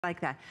Like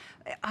that.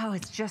 Oh,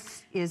 it's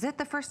just, is it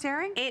the first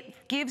airing? It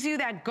gives you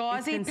that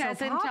gauzy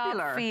peasant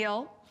top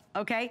feel,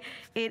 okay?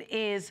 It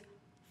is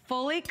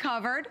fully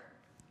covered,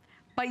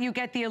 but you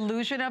get the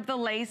illusion of the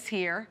lace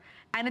here,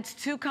 and it's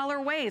 2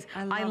 colorways.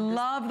 I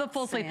love the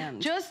full sleeve.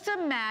 Just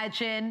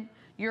imagine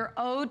your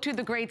ode to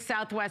the great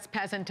Southwest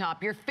peasant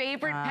top. Your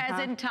favorite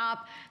peasant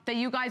top that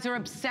you guys are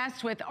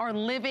obsessed with are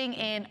living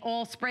in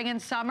all spring and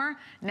summer.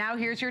 Now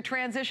here's your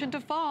transition to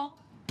fall.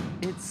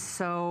 It's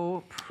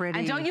so pretty.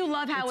 And don't you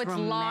love how it's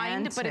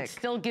lined, but it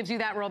still gives you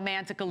that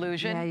romantic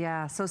illusion? Yeah,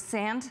 yeah. So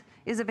sand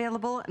is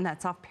available, and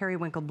that's off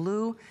periwinkle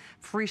blue.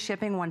 Free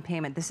shipping, 1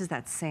 payment. This is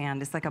that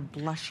sand. It's like a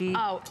blushy,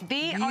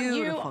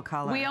 beautiful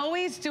color. We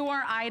always do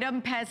our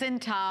item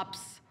peasant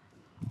tops,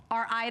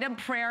 our item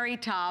prairie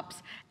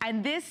tops,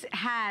 and this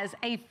has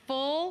a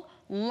full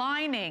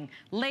lining.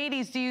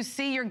 Ladies, do you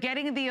see? You're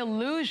getting the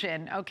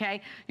illusion,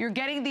 okay? You're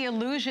getting the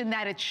illusion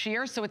that it's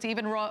sheer, so it's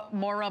even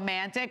more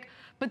romantic.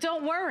 But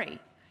don't worry,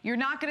 you're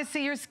not gonna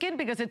see your skin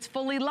because it's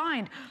fully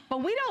lined.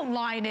 But we don't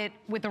line it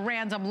with a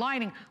random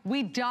lining.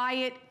 We dye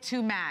it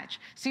to match.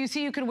 So you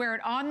see, you can wear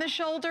it on the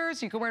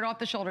shoulders, you can wear it off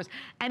the shoulders.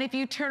 And if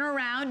you turn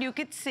around, you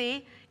could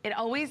see, it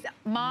always,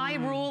 my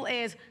rule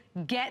is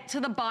get to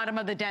the bottom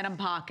of the denim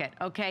pocket,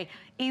 okay?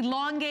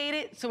 Elongate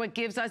it so it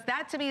gives us,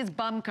 that to me is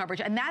bum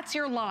coverage, and that's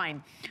your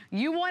line.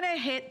 You wanna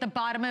hit the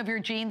bottom of your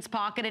jeans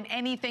pocket in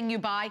anything you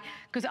buy,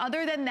 because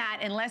other than that,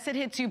 unless it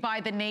hits you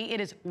by the knee,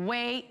 it is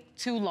way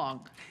too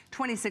long.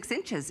 26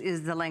 inches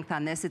is the length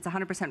on this. It's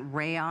 100%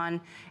 rayon,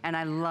 and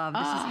I love,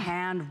 this is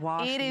hand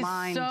washed, line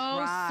dry. It is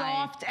so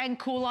soft and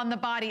cool on the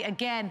body.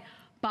 Again,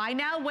 buy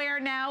now, wear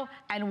now,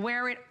 and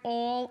wear it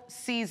all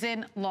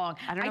season long.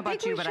 I don't know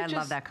about you, but I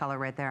love that color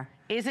right there.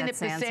 Isn't it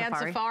the Sand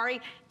Safari?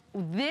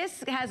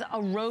 This has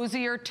a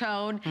rosier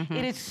tone.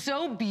 It is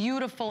so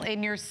beautiful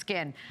in your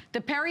skin. The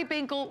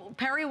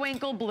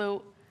periwinkle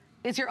blue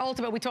is your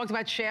ultimate. We talked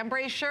about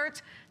chambray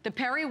shirts. The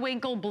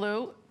periwinkle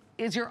blue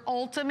is your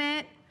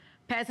ultimate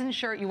peasant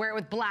shirt. You wear it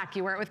with black,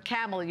 you wear it with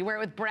camel, you wear it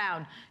with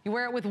brown, you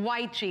wear it with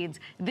white jeans.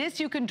 This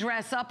you can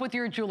dress up with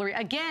your jewelry.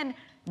 Again,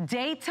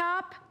 day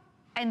top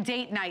and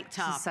date night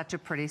top. This is such a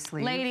pretty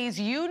sleeve. Ladies,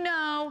 you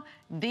know,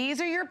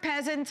 these are your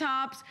peasant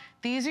tops,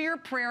 these are your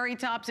prairie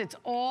tops. It's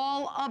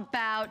all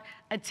about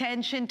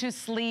attention to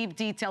sleeve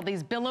detail,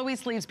 these billowy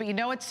sleeves, but you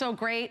know what's so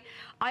great?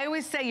 I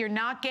always say you're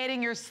not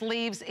getting your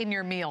sleeves in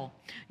your meal.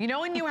 You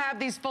know when you have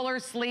these fuller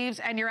sleeves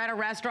and you're at a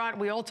restaurant,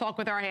 we all talk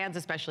with our hands,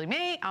 especially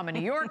me, I'm a New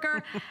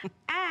Yorker,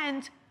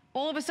 and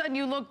all of a sudden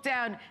you look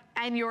down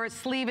and your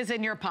sleeve is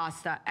in your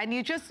pasta. And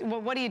you just,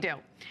 well, what do?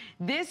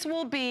 This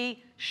will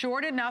be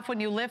short enough when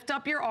you lift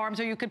up your arms,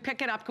 or you could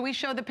pick it up. Can we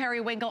show the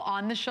periwinkle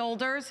on the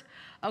shoulders?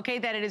 Okay,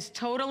 that it is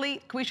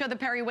totally, can we show the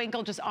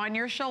periwinkle just on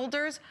your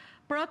shoulders?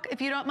 Brooke,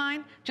 if you don't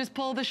mind, just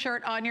pull the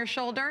shirt on your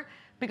shoulder.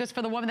 Because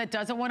for the woman that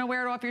doesn't want to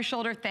wear it off your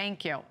shoulder,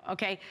 thank you,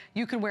 okay?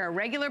 You can wear a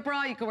regular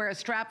bra, you can wear a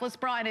strapless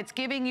bra, and it's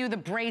giving you the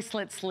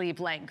bracelet sleeve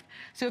length.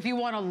 So if you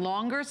want a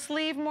longer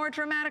sleeve, more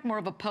dramatic, more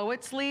of a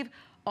poet sleeve,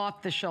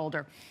 off the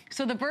shoulder.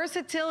 So the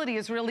versatility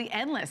is really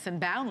endless and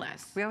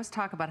boundless. We always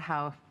talk about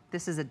how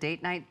this is a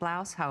date night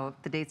blouse, how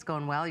if the date's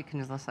going well, you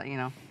can just, you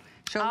know,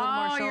 show a little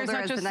more shoulder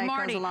as the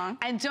night goes along.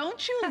 And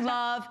don't you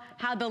love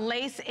how the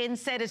lace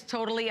inset is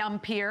totally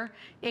here?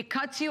 It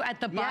cuts you at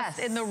the bust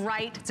in the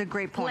right it's a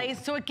great point.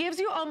 place. So it gives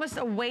you almost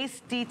a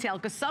waist detail,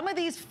 because some of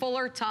these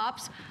fuller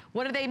tops,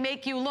 what do they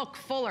make you look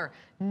fuller?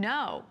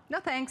 No. No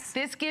thanks.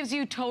 This gives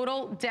you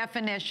total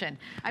definition.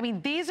 I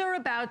mean, these are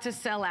about to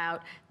sell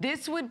out.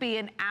 This would be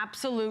an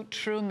absolute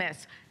true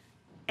miss.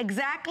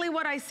 Exactly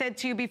what I said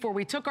to you before.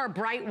 We took our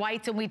bright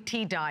whites and we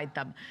tea dyed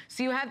them.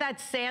 So you have that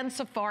Sand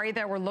Safari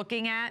that we're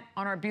looking at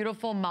on our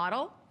beautiful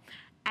model.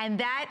 And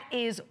that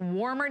is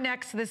warmer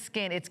next to the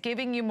skin. It's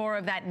giving you more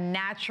of that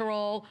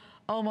natural,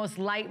 almost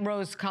light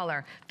rose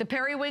color. The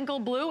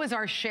periwinkle blue is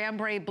our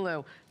chambray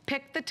blue.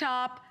 Pick the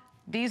top.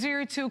 These are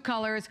your 2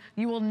 colors.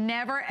 You will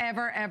never,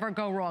 ever, ever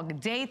go wrong.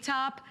 Day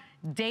top,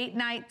 date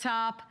night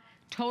top,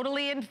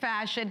 totally in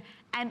fashion.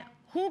 And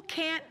who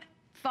can't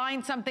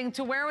find something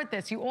to wear with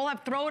this? You all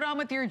have, throw it on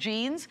with your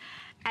jeans,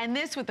 and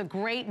this with a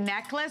great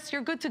necklace,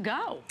 you're good to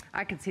go.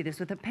 I could see this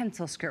with a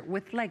pencil skirt,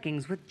 with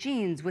leggings, with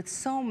jeans, with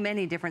so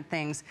many different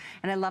things.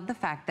 And I love the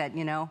fact that,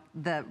 you know,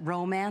 the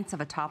romance of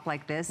a top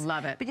like this.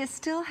 Love it. But you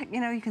still, you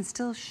know, you can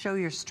still show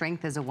your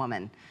strength as a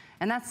woman.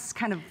 And that's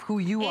kind of who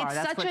you are.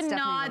 That's such a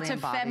nod to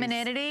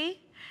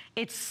femininity.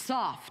 It's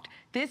soft.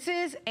 This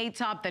is a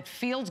top that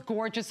feels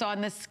gorgeous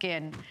on the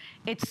skin.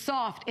 It's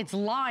soft, it's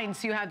lined,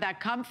 so you have that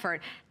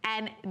comfort.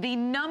 And the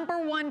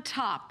 #1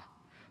 top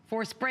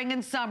for spring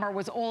and summer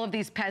was all of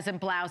these peasant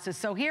blouses.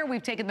 So here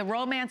we've taken the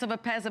romance of a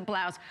peasant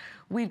blouse.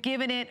 We've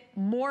given it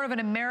more of an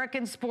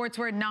American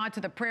sportswear nod to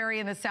the prairie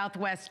and the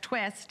Southwest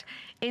twist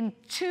in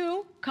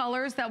 2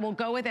 colors that will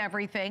go with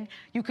everything.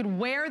 You could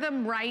wear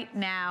them right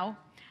now.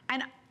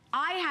 And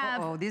I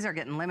have, these are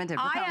getting limited.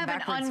 I have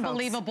an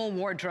unbelievable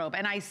wardrobe,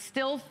 and I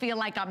still feel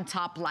like I'm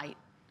top light.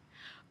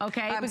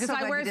 okay? Because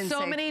I wear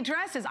so many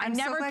dresses. I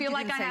never feel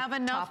like I have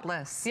enough.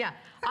 Topless. Yeah,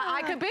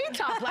 I could be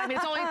topless. I mean,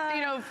 it's only,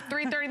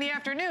 3:30 in the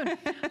afternoon.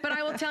 But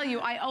I will tell you,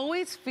 I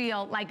always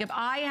feel like if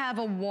I have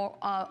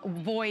a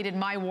void in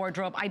my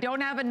wardrobe, I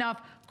don't have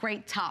enough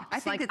great tops, I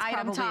think like it's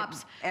item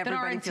tops that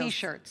are in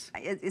t-shirts.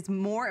 It's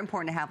more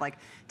important to have like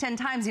 10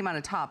 times the amount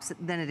of tops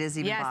than it is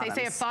even bottoms. Yes,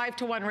 they say a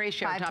 5-to-1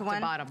 ratio, top to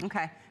bottom.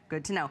 Okay,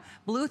 good to know.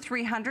 Blue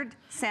 300,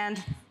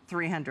 sand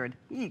 300.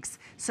 Yeeks.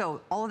 So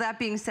all of that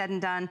being said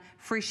and done,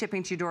 free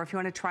shipping to your door if you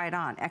want to try it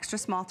on. Extra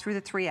small through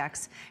the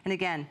 3X. And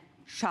again,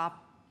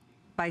 shop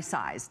by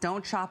size.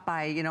 Don't shop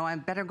by, I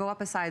better go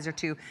up a size or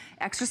two.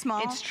 Extra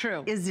small it's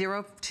true. Is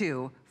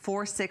 02,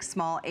 4, 6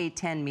 small, 8,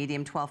 10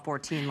 medium, 12,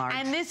 14 large.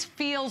 And this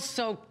feels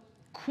so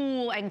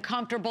cool and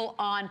comfortable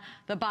on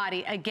the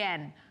body.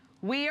 Again,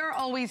 we are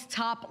always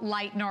top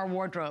light in our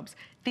wardrobes.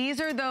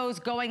 These are those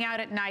going out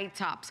at night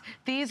tops.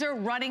 These are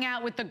running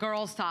out with the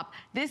girls top.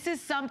 This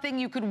is something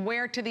you could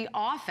wear to the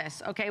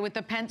office, okay, with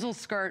the pencil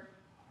skirt.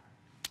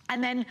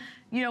 And then,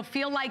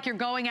 feel like you're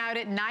going out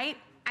at night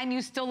and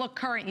you still look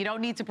current. You don't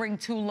need to bring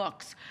 2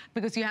 looks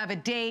because you have a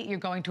date, you're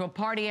going to a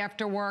party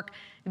after work.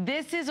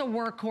 This is a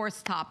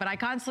workhorse top, and I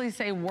constantly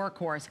say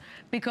workhorse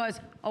because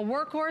a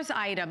workhorse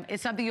item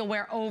is something you'll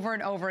wear over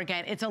and over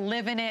again. It's a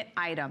live-in-it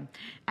item.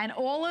 And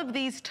all of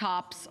these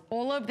tops,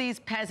 all of these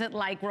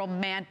peasant-like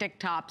romantic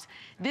tops,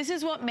 this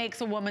is what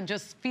makes a woman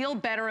just feel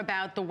better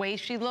about the way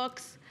she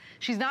looks.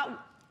 She's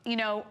not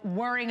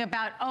worrying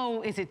about,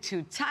 oh, is it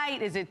too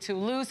tight? Is it too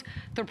loose?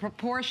 The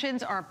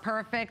proportions are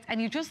perfect,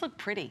 and you just look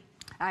pretty.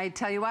 I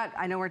tell you what,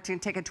 I know we're going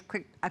to take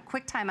a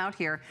quick time out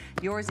here.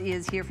 Yours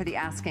is here for the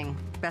asking.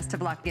 Best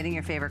of luck getting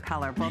your favorite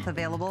color. Both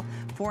available,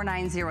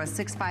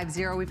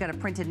 490-650. We've got a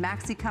printed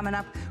maxi coming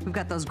up. We've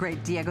got those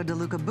great Diego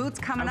DeLuca boots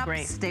coming up.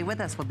 Great. Stay with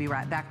us. We'll be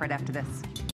back right after this.